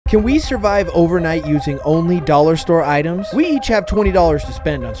Can we survive overnight using only dollar store items? We each have $20 to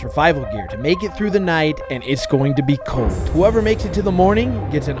spend on survival gear to make it through the night, and it's going to be cold. Whoever makes it to the morning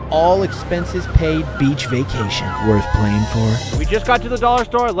gets an all expenses paid beach vacation. Worth playing for. We just got to the dollar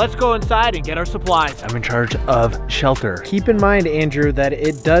store. Let's go inside and get our supplies. I'm in charge of shelter. Keep in mind, Andrew, that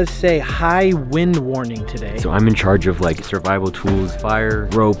it does say high wind warning today. So I'm in charge of like survival tools, fire,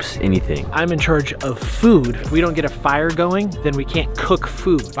 ropes, anything. I'm in charge of food. If we don't get a fire going, then we can't cook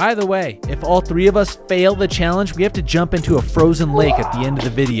food. By the way, if all three of us fail the challenge, we have to jump into a frozen lake at the end of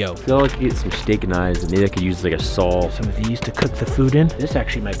the video. So I could get some steak knives, and maybe I could use like a saw. Some of these to cook the food in. This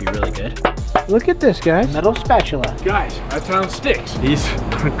actually might be really good. Look at this, guys. Metal spatula. Guys, I found sticks. These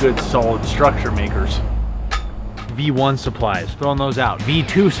are good solid structure makers. V1 supplies, throwing those out.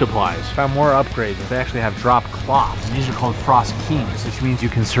 V2 supplies, found more upgrades. They actually have drop cloths. And these are called Frost Kings, which means you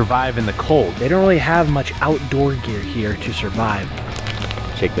can survive in the cold. They don't really have much outdoor gear here to survive.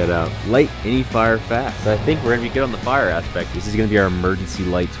 Check that out. Light any fire fast. So I think we're gonna be good on the fire aspect. This is gonna be our emergency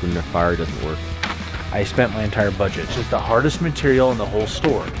lights when the fire doesn't work. I spent my entire budget. It's just the hardest material in the whole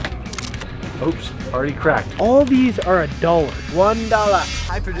store. Oops, already cracked. All these are $1. $1.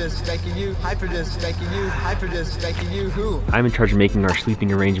 Hyperdisc striking you, hyperdisc striking you, hyperdisc striking you, who? I'm in charge of making our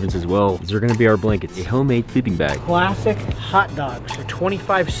sleeping arrangements as well. These are gonna be our blankets. A homemade sleeping bag. Classic hot dogs for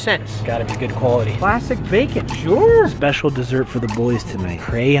 25 cents. Gotta be good quality. Classic bacon, sure. Special dessert for the boys tonight.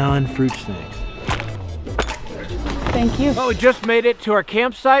 Crayon fruit snacks. Thank you. Well, we just made it to our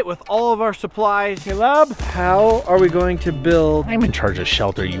campsite with all of our supplies. Caleb, how are we going to build? I'm in charge of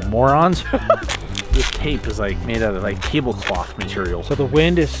shelter, you morons. This tape is like made out of like tablecloth material. So the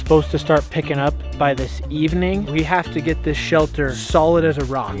wind is supposed to start picking up by this evening. We have to get this shelter solid as a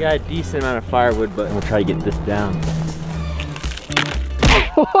rock. We got a decent amount of firewood, but we'll try to get this down.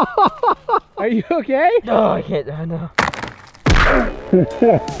 Are you okay? Oh, I can't, I know.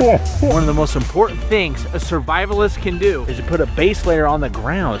 One of the most important things a survivalist can do is to put a base layer on the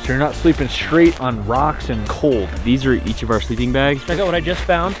ground so you're not sleeping straight on rocks and cold. These are each of our sleeping bags. Check out what I just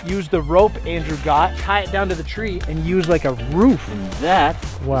found. Use the rope Andrew got, tie it down to the tree, and use like a roof. And that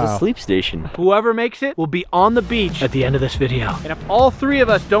is a sleep station. Whoever makes it will be on the beach at the end of this video. And if all three of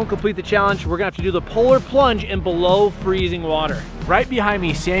us don't complete the challenge, we're gonna have to do the polar plunge in below freezing water. Right behind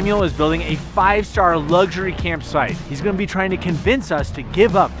me, Samuel is building a 5-star luxury campsite. He's gonna be trying to convince us to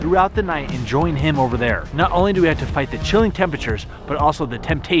give up throughout the night and join him over there. Not only do we have to fight the chilling temperatures, but also the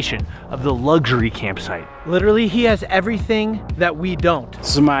temptation of the luxury campsite. Literally, he has everything that we don't.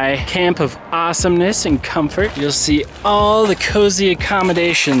 This is my camp of awesomeness and comfort. You'll see all the cozy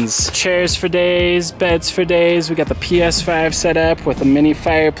accommodations. Chairs for days, beds for days. We got the PS5 set up with a mini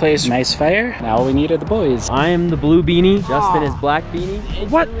fireplace. Nice fire. Now all we need are the boys. I am the blue beanie. Justin is black beanie.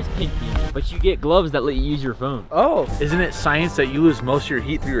 What? Pink beanie. But you get gloves that let you use your phone. Oh, isn't it science that you lose most of your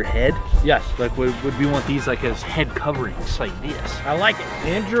heat through your head? Yes, like would we want these like as head coverings like this? I like it.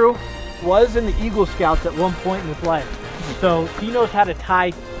 Andrew was in the Eagle Scouts at one point in his life, so he knows how to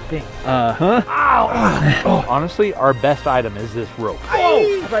tie things. Huh? Ow! Oh, honestly, our best item is this rope.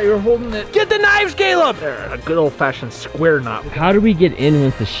 Oh, I thought you were holding it. Get the knives, Caleb! There, a good old-fashioned square knot. How do we get in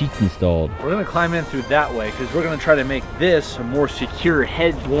once the sheet's installed? We're gonna climb in through that way because we're gonna try to make this a more secure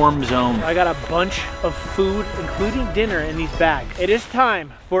head warm zone. I got a bunch of food, including dinner, in these bags. It is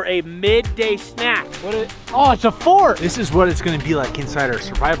time for a midday snack. What is it? Oh, it's a fork! This is what it's gonna be like inside our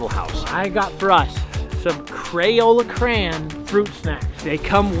survival house. I got for us some Crayola crayon fruit snacks. They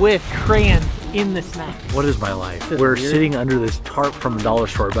come with crayons in the snack. What is my life? We're sitting under this tarp from the dollar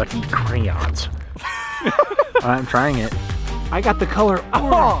store about to eat crayons. I'm trying it. I got the color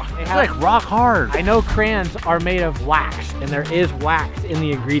orange. It's like rock hard. I know crayons are made of wax, and there is wax in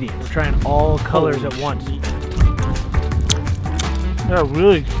the ingredients. We're trying all colors at once. They're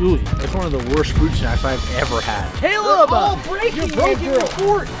really chewy. It's one of the worst fruit snacks I've ever had. Caleb! You're breaking the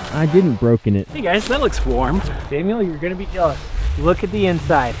fort! I didn't broken it. Hey guys, that looks warm. Samuel, you're gonna be jealous. Look at the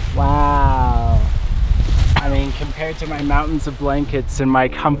inside. Wow. I mean, compared to my mountains of blankets and my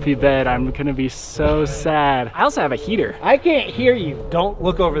comfy bed, I'm gonna be so sad. I also have a heater. I can't hear you. Don't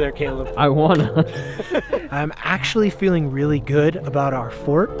look over there, Caleb. I wanna. I'm actually feeling really good about our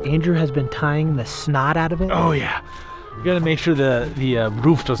fort. Andrew has been tying the snot out of it. Oh yeah. We gotta make sure the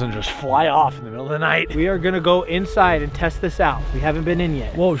roof doesn't just fly off in the middle of the night. We are gonna go inside and test this out. We haven't been in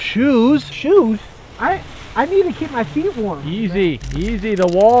yet. Whoa, shoes? Shoes? I need to keep my feet warm. Easy, easy, the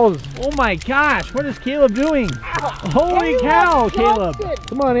walls. Oh my gosh, what is Caleb doing? Holy cow, Caleb.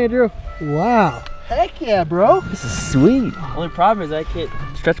 Come on, Andrew. Wow. Heck yeah, bro. This is sweet. Only problem is I can't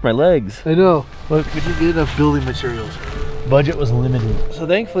stretch my legs. I know. Look, we didn't get enough building materials. Budget was limited. So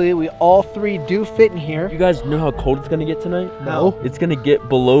thankfully, we all three do fit in here. You guys know how cold it's gonna get tonight? No. It's gonna get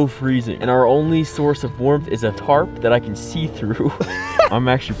below freezing. And our only source of warmth is a tarp that I can see through. I'm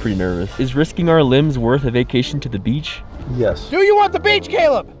actually pretty nervous. Is risking our limbs worth a vacation to the beach? Yes. Do you want the beach,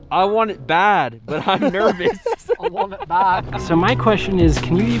 Caleb? I want it bad, but I'm nervous. I want it bad. So my question is,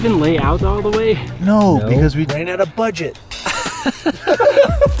 can you even lay out all the way? No, because we ran out of budget.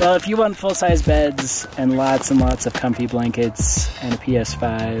 Well, if you want full-size beds and lots of comfy blankets and a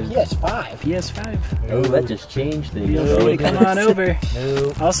PS5. PS5? PS5. Oh, that just changed things. Feel free to come on over.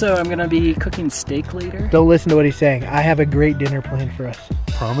 No. Also, I'm gonna be cooking steak later. Don't listen to what he's saying. I have a great dinner planned for us.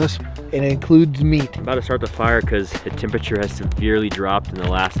 Promise? It includes meat. I'm about to start the fire because the temperature has severely dropped in the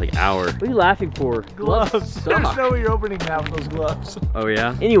last hour. What are you laughing for? Gloves. suck. There's no way you're opening now with those gloves. Oh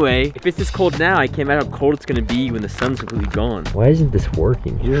yeah? Anyway, if it's this cold now, I can't imagine how cold it's gonna be when the sun's completely gone. Why isn't this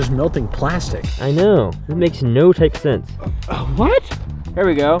working? You're just melting plastic. I know. This makes no type sense. What? There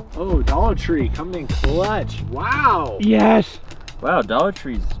we go. Oh, Dollar Tree coming in clutch. Wow. Yes. Wow, Dollar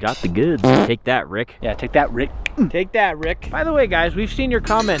Tree's got the goods. Take that, Rick. Yeah, take that, Rick. Take that, Rick. By the way, guys, we've seen your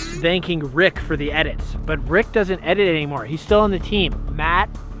comments thanking Rick for the edits, but Rick doesn't edit anymore. He's still on the team. Matt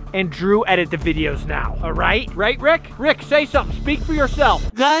and Drew edit the videos now, all right? Right, Rick? Rick, say something. Speak for yourself.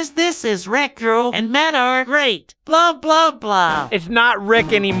 Guys, this is Rick, Drew, and Matt are great. Blah, blah, blah. It's not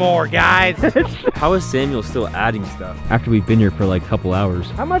Rick anymore, guys. How is Samuel still adding stuff? After we've been here for like a couple hours.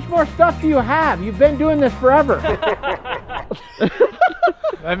 How much more stuff do you have? You've been doing this forever.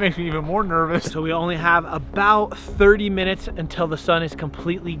 That makes me even more nervous. So we only have about 30 minutes until the sun is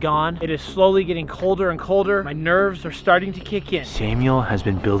completely gone. It is slowly getting colder and colder. My nerves are starting to kick in. Samuel has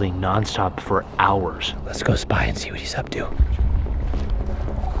been building nonstop for hours. Let's go spy and see what he's up to.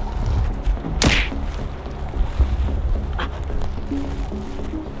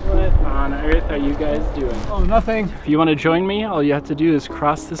 What on earth are you guys doing? Oh, nothing. If you want to join me, all you have to do is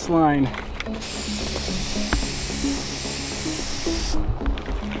cross this line.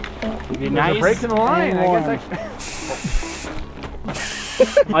 Be nice. Break in the line. I guess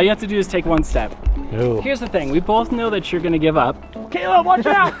all you have to do is take one step. No. Here's the thing, we both know that you're gonna give up. Caleb, watch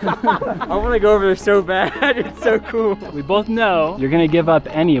out! I want to go over there so bad. It's so cool. We both know you're gonna give up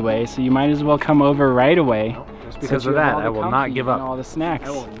anyway, so you might as well come over right away. Just because of that, I will not give up. All the snacks.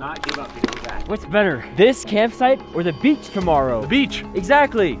 I will not give up because of that. What's better, this campsite or the beach tomorrow? The beach.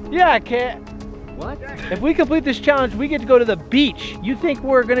 Exactly. Yeah, Cat. What? If we complete this challenge, we get to go to the beach. You think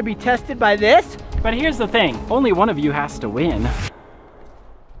we're gonna be tested by this? But here's the thing, only one of you has to win.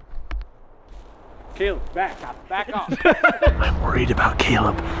 Caleb, back off, back off. I'm worried about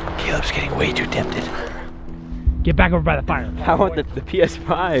Caleb. Caleb's getting way too tempted. Get back over by the fire. I want the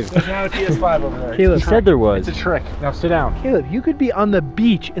PS5. There's now a PS5 over there. Caleb said there was. It's a trick. Now sit down. Caleb, you could be on the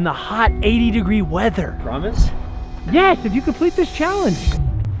beach in the hot 80-degree weather. Promise? Yes, if you complete this challenge.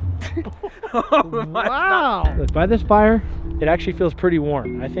 Wow. Look, by this fire, it actually feels pretty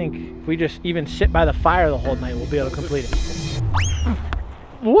warm. I think if we just even sit by the fire the whole night, we'll be able to complete it.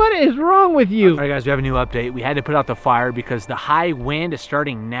 What is wrong with you? All right, guys, we have a new update. We had to put out the fire because the high wind is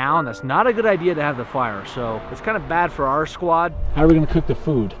starting now, and that's not a good idea to have the fire. So it's kind of bad for our squad. How are we gonna cook the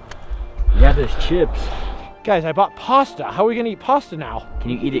food? Yeah, there's chips. Guys, I bought pasta. How are we gonna eat pasta now? Can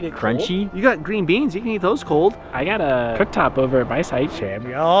you eat it crunchy? You got green beans. You can eat those cold. I got a cooktop over at my site,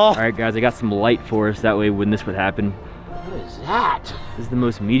 Samuel. All right, guys, I got some light for us. That way, when this would happen. What is that? This is the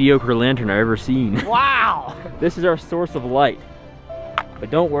most mediocre lantern I've ever seen. Wow. This is our source of light.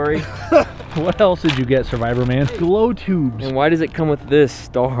 But don't worry. What else did you get, Survivor Man? Glow tubes. And why does it come with this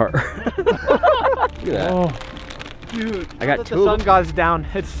star? Look at that. Oh, Dude, I got now that two the of sun them. goes down,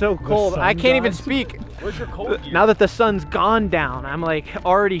 it's so cold. I can't even speak. where's your cold gear? Now that the sun's gone down, I'm like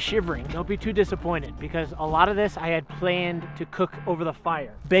already shivering. Don't be too disappointed because a lot of this I had planned to cook over the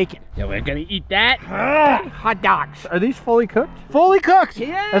fire. Bacon. Yeah, we're gonna eat that. Hot dogs. Are these fully cooked? Fully cooked.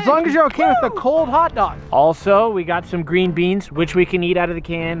 Yeah. As long as you're okay with the cold hot dog. Also, we got some green beans, which we can eat out of the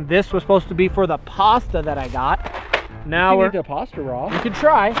can. This was supposed to be for the pasta that I got. Now we're the pasta raw. you can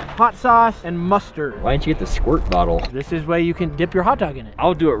try hot sauce and mustard. Why didn't you get the squirt bottle? This is where you can dip your hot dog in it.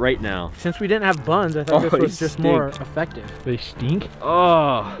 I'll do it right now. Since we didn't have buns, I thought Oh, this was they just more stink. effective. They stink.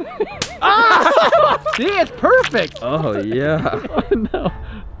 Oh. See, it's perfect. Oh, yeah. No.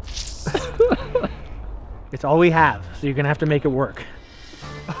 It's all we have, so you're gonna have to make it work.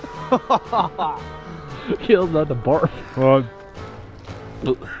 Killed not the barf.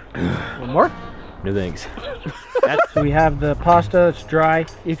 One more? No thanks. So we have the pasta, it's dry.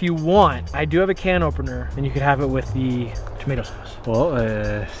 If you want, I do have a can opener, and you could have it with the tomato sauce.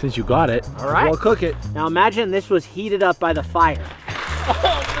 Well, since you got it, All right. I'll cook it. Now imagine this was heated up by the fire.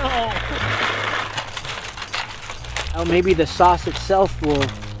 Oh, maybe the sauce itself will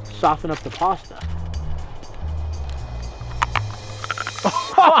soften up the pasta.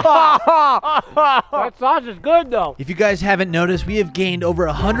 That sauce is good though. If you guys haven't noticed, we have gained over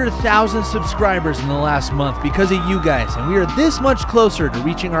 100,000 subscribers in the last month because of you guys, and we are this much closer to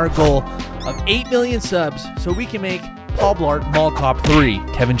reaching our goal of 8 million subs so we can make Paul Blart Mall Cop 3.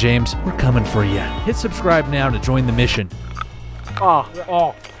 Kevin James, we're coming for you. Hit subscribe now to join the mission.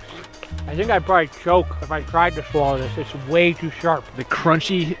 Oh. I think I'd probably choke if I tried to swallow this. It's way too sharp. The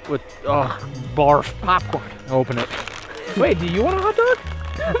crunchy with, barf. Popcorn. Open it. Wait, do you want a hot dog?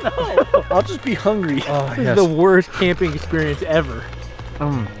 No. I'll just be hungry. This is the worst camping experience ever.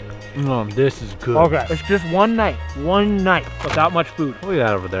 This is good. Okay, it's just one night without much food. Look at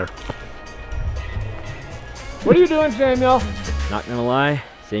that over there. What are you doing, Samuel? Not gonna lie,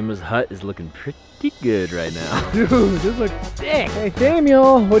 Samuel's hut is looking pretty good right now. Dude, this looks sick. Hey,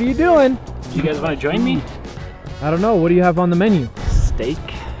 Samuel, what are you doing? You guys want to join me? I don't know. What do you have on the menu? Steak.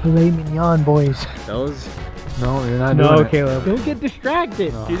 Filet mignon, boys. Fellas, No, you're not No, doing it. Caleb. Don't get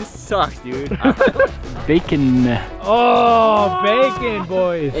distracted. dude, this sucks, dude. Bacon. Oh, bacon,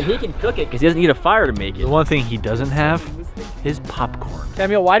 boys. And he can cook it because he doesn't need a fire to make The it. one thing he doesn't have is popcorn.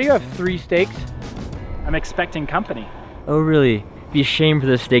 Samuel, why do you have 3 steaks? I'm expecting company. Oh, really? It'd be a shame for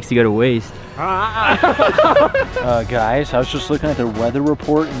those steaks to go to waste. Guys, I was just looking at the weather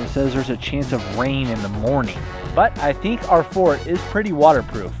report and it says there's a chance of rain in the morning. But I think our fort is pretty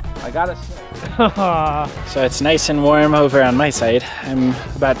waterproof. I gotta say. So it's nice and warm over on my side. I'm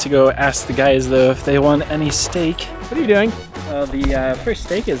about to go ask the guys though if they want any steak. What are you doing? Well, the first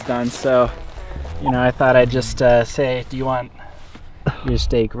steak is done, so I thought I'd just say, do you want your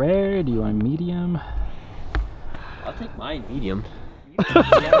steak rare? Do you want medium? I'll take mine medium.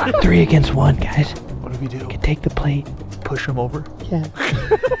 3 against 1, guys. What do we do? You can take the plate. Push him over? Yeah.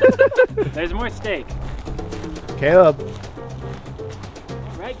 There's more steak. Caleb.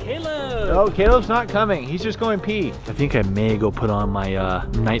 Right, Caleb? Oh, Caleb's not coming. He's just going pee. I think I may go put on my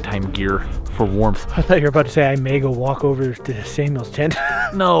nighttime gear for warmth. I thought you were about to say I may go walk over to Samuel's tent.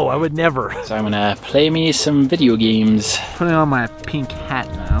 No, I would never. So I'm gonna play me some video games. Putting on my pink hat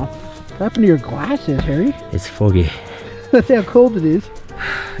now. What happened to your glasses, Harry? It's foggy. That's how cold it is.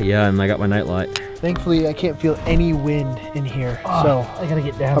 Yeah, and I got my nightlight. Thankfully, I can't feel any wind in here, so I gotta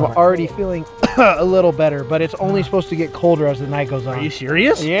get down. I'm already feeling a little better, but it's only supposed to get colder as the night goes on. Are you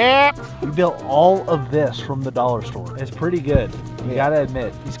serious? Yeah. We built all of this from the dollar store. It's pretty good. You gotta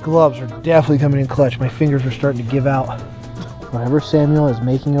admit. These gloves are definitely coming in clutch. My fingers are starting to give out. Whatever Samuel is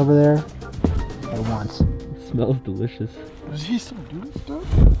making over there, at once. It smells delicious. Is he still doing stuff?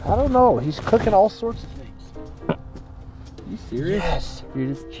 I don't know. He's cooking all sorts of things. You serious? Yes.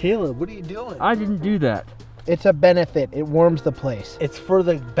 You're just... Caleb, what are you doing? I didn't do that. It's a benefit. It warms the place. It's for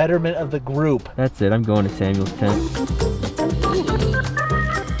the betterment of the group. That's it. I'm going to Samuel's tent.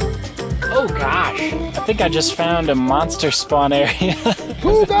 Oh gosh, I think I just found a monster spawn area.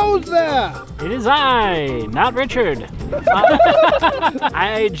 Who goes there? It is I, not Richard.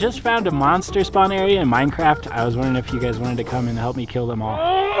 I just found a monster spawn area in Minecraft. I was wondering if you guys wanted to come and help me kill them all.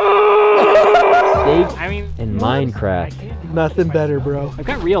 Steak I mean, in Minecraft. Nothing better, bro. I've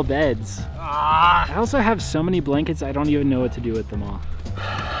got real beds. I also have so many blankets, I don't even know what to do with them all.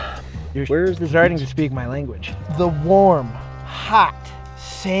 You're starting to speak my language. The warm, hot,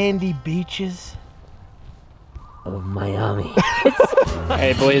 sandy beaches Of Miami. All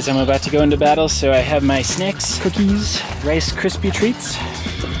right, boys, I'm about to go into battle, so I have my snacks, cookies, Rice Krispie treats.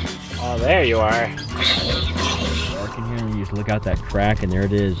 Oh, there you are. Dark in here, and you just look out that crack, and there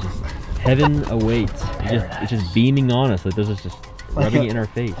it is. Just heaven awaits. It's just beaming on us. Like this is just rubbing it in our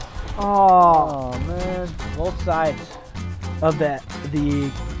face. Oh man, both sides of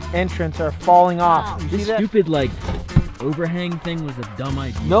the entrance are falling off. You see This that? stupid like overhang thing was a dumb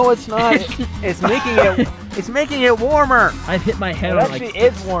idea. No, it's not. It's making it warmer. I've hit my head It on actually like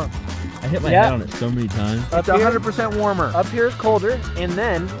is warm. I hit my Yeah. head on it so many times. It's 100% warmer. Up here is colder, and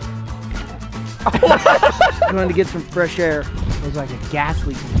then trying to get some fresh air. There's like a gas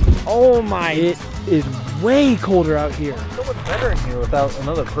leak. Oh my! It is way colder out here. So much better in here without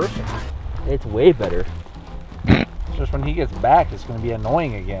another person. It's way better. Just when he gets back, it's gonna be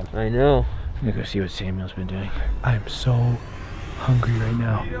annoying again. I know. I'm gonna go see what Samuel's been doing. I'm so hungry right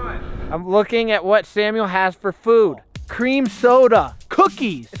now. I'm looking at what Samuel has for food. cream soda,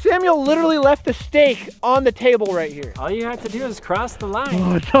 cookies. Samuel literally left the steak on the table right here. All you have to do is cross the line.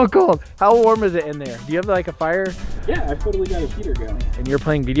 Oh, it's so cold. How warm is it in there? Do you have like a fire? Yeah, I've totally got a heater going. And you're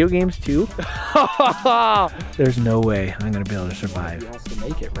playing video games too? There's no way I'm gonna be able to survive. You have to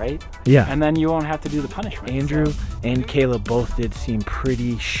make it, right? Yeah. And then you won't have to do the punishment. Andrew and Caleb both did seem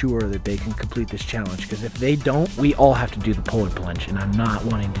pretty sure that they can complete this challenge, because if they don't, we all have to do the polar plunge, and I'm not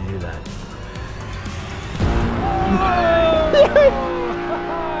wanting to do that.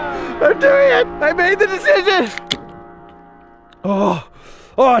 I'm doing it! I made the decision! Oh,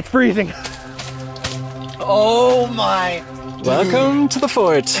 it's freezing. Oh my. Welcome to the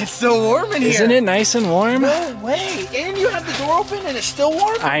fort. It's so warm in here. Isn't it nice and warm? No way. And you have the door open and it's still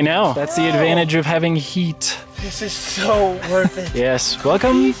warm? I know. That's the advantage of having heat. This is so worth it. Yes,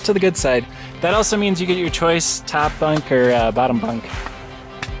 welcome to the good side. That also means you get your choice, top bunk or bottom bunk.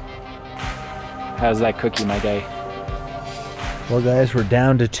 How's that cookie, my guy? Well, guys, we're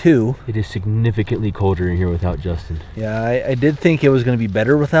down to 2. It is significantly colder in here without Justin. Yeah, I did think it was going to be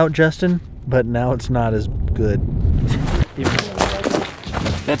better without Justin, but now it's not as good.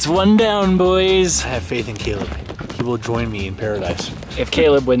 That's 1 down, boys. I have faith in Caleb. He will join me in paradise. If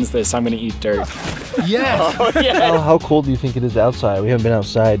Caleb wins this, I'm gonna eat dirt. Yes! Oh, yeah. How cold do you think it is outside? We haven't been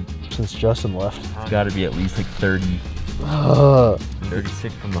outside since Justin left. It's got to be at least like 30.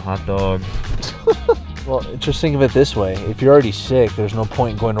 36 from the hot dog. Well, just think of it this way. If you're already sick, there's no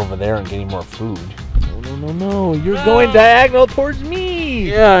point in going over there and getting more food. No, you're going diagonal towards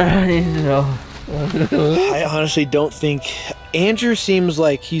me. Yeah, you know. I honestly don't think Andrew seems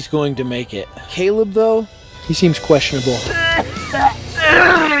like he's going to make it. Caleb, though, he seems questionable. I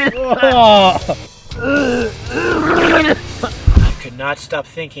could not stop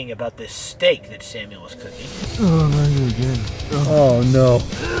thinking about this steak that Samuel was cooking. Oh, not you again. Oh, no.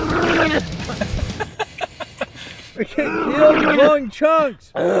 I can't kill the long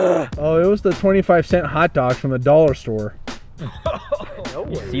chunks. Oh, it was the 25-cent hot dogs from the dollar store.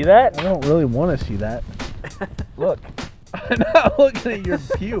 You see that? I don't really want to see that. Look. I'm not looking at your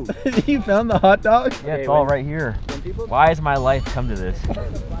puke. You found the hot dog? Yeah, it's all right here. Why has my life come to this?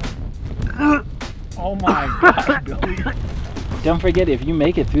 Oh my God, Billy. Don't forget, if you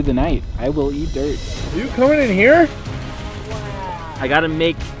make it through the night, I will eat dirt. Are you coming in here? I gotta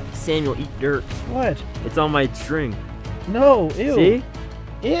make Samuel eat dirt. What? It's on my string. No, ew. See?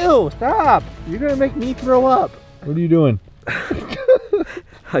 Ew, stop. You're gonna make me throw up. What are you doing?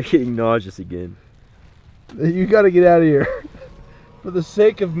 I'm getting nauseous again. You got to get out of here. For the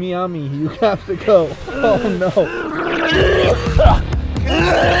sake of Miami, you have to go. Oh no.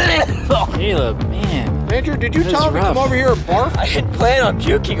 Caleb, man. Andrew, did you That tell is him to rough. come over here and barf? I didn't plan on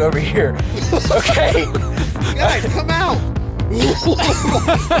puking over here. Okay. Guys, come out.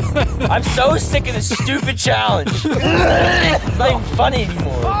 I'm so sick of this stupid challenge. It's not even funny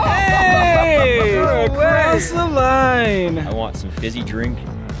anymore. Hey! You're across the line. I want some fizzy drink,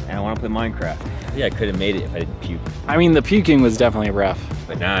 and I want to play Minecraft. Yeah, I could have made it if I didn't puke. I mean, the puking was definitely rough.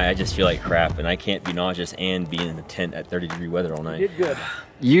 But now I just feel like crap, and I can't be nauseous and be in the tent at 30-degree weather all night. Did good.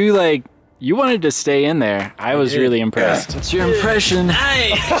 You wanted to stay in there. I was really impressed. What's your impression?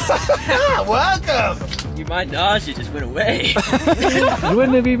 Welcome. My nausea just went away. You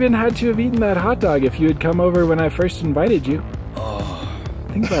wouldn't have even had to have eaten that hot dog if you had come over when I first invited you.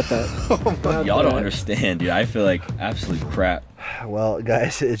 Think about that. Y'all don't understand, dude. I feel like absolute crap. Well,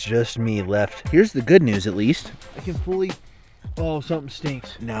 guys, it's just me left. Here's the good news, at least. I can fully... Oh, something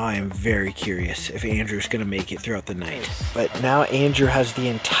stinks. Now I am very curious if Andrew's gonna make it throughout the night. But now Andrew has the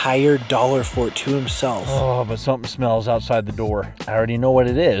entire dollar fort to himself. Oh, but something smells outside the door. I already know what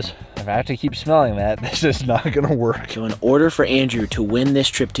it is. If I have to keep smelling that, this is not gonna work. So in order for Andrew to win this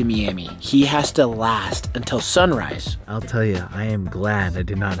trip to Miami, he has to last until sunrise. I'll tell you, I am glad I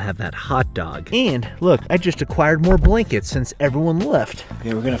did not have that hot dog. And look, I just acquired more blankets since everyone left.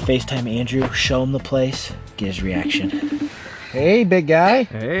 Okay, we're gonna FaceTime Andrew, show him the place, get his reaction. Hey, big guy.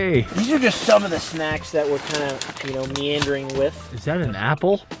 Hey. These are just some of the snacks that we're kind of, meandering with. Is that an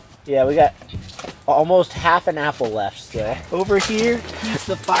apple? Yeah, we got almost half an apple left still. Over here, it's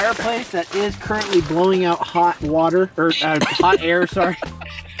the fireplace that is currently blowing out hot water, or hot air, sorry.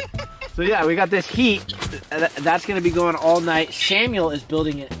 So yeah, we got this heat. That's gonna be going all night. Samuel is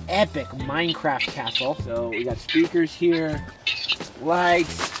building an epic Minecraft castle. So we got speakers here,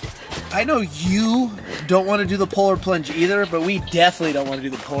 lights. I know you don't want to do the polar plunge either, but we definitely don't want to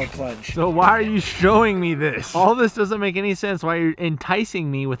do the polar plunge. So why are you showing me this? All this doesn't make any sense. Why you're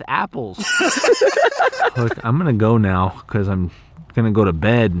enticing me with apples? Look, I'm gonna go now because I'm gonna go to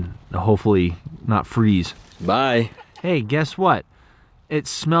bed and hopefully not freeze. Bye. Hey, guess what? it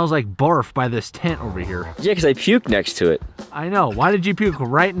smells like barf by this tent over here. Yeah, because I puked next to it. I know. Why did you puke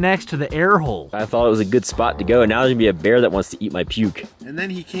right next to the air hole? I thought it was a good spot to go, and now there's gonna be a bear that wants to eat my puke. And then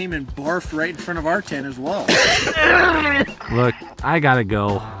he came and barfed right in front of our tent as well. Look, I gotta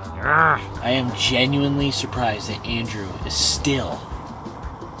go. I am genuinely surprised that Andrew is still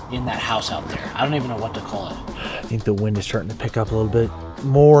in that house out there. I don't even know what to call it. I think the wind is starting to pick up a little bit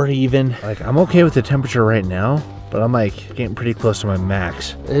more even. Like, I'm okay with the temperature right now, but I'm like getting pretty close to my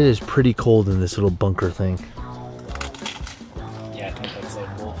max. It is pretty cold in this little bunker thing. Yeah, I think that's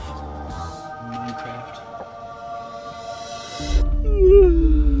like Wolf Minecraft.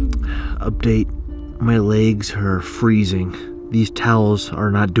 Update, my legs are freezing. These towels are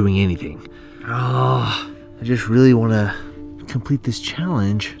not doing anything. Oh, I just really want to complete this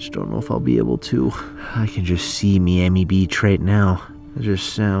challenge. Just don't know if I'll be able to. I can just see Miami Beach right now. It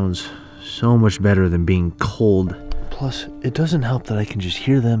just sounds so much better than being cold. Plus, it doesn't help that I can just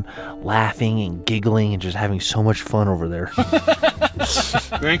hear them laughing and giggling and just having so much fun over there.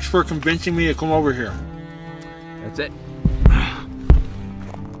 Thanks for convincing me to come over here. That's it. I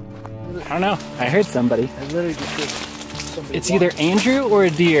don't know. I heard somebody. I literally just heard somebody. It's either Andrew or a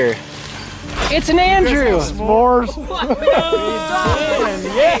deer. It's an Andrew! S'mores.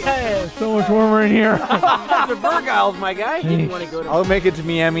 Yeah! So much warmer in here. The Virgiles, my guy. You want to go to I'll make it to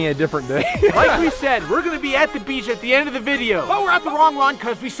Miami a different day. Like we said, we're gonna be at the beach at the end of the video. But we're at the wrong one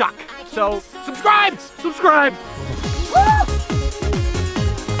because we suck. So subscribe! Subscribe!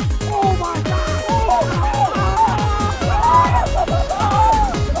 Oh my god!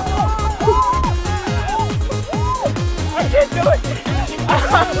 I can't do it!